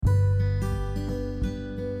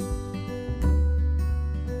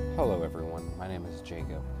Hello, everyone. My name is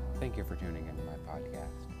Jacob. Thank you for tuning into my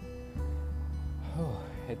podcast.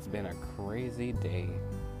 It's been a crazy day.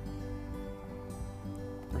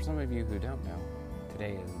 For some of you who don't know,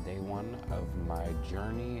 today is day one of my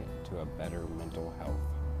journey to a better mental health.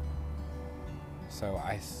 So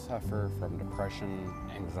I suffer from depression,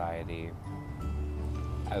 anxiety,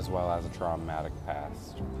 as well as a traumatic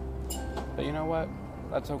past. But you know what?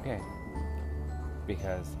 That's okay.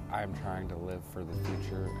 Because I'm trying to live for the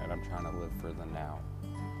future and I'm trying to live for the now.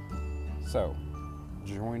 So,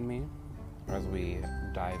 join me as we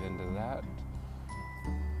dive into that,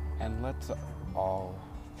 and let's all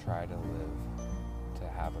try to live to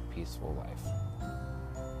have a peaceful life.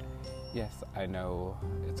 Yes, I know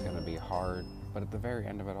it's going to be hard, but at the very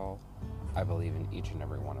end of it all, I believe in each and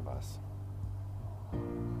every one of us.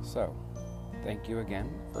 So, thank you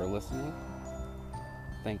again for listening.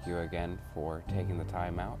 Thank you again for taking the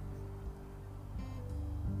time out.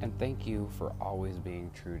 And thank you for always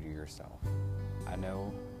being true to yourself. I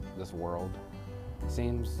know this world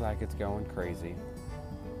seems like it's going crazy,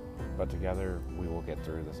 but together we will get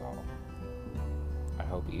through this all. I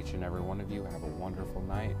hope each and every one of you have a wonderful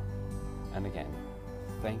night. And again,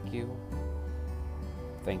 thank you.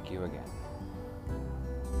 Thank you again.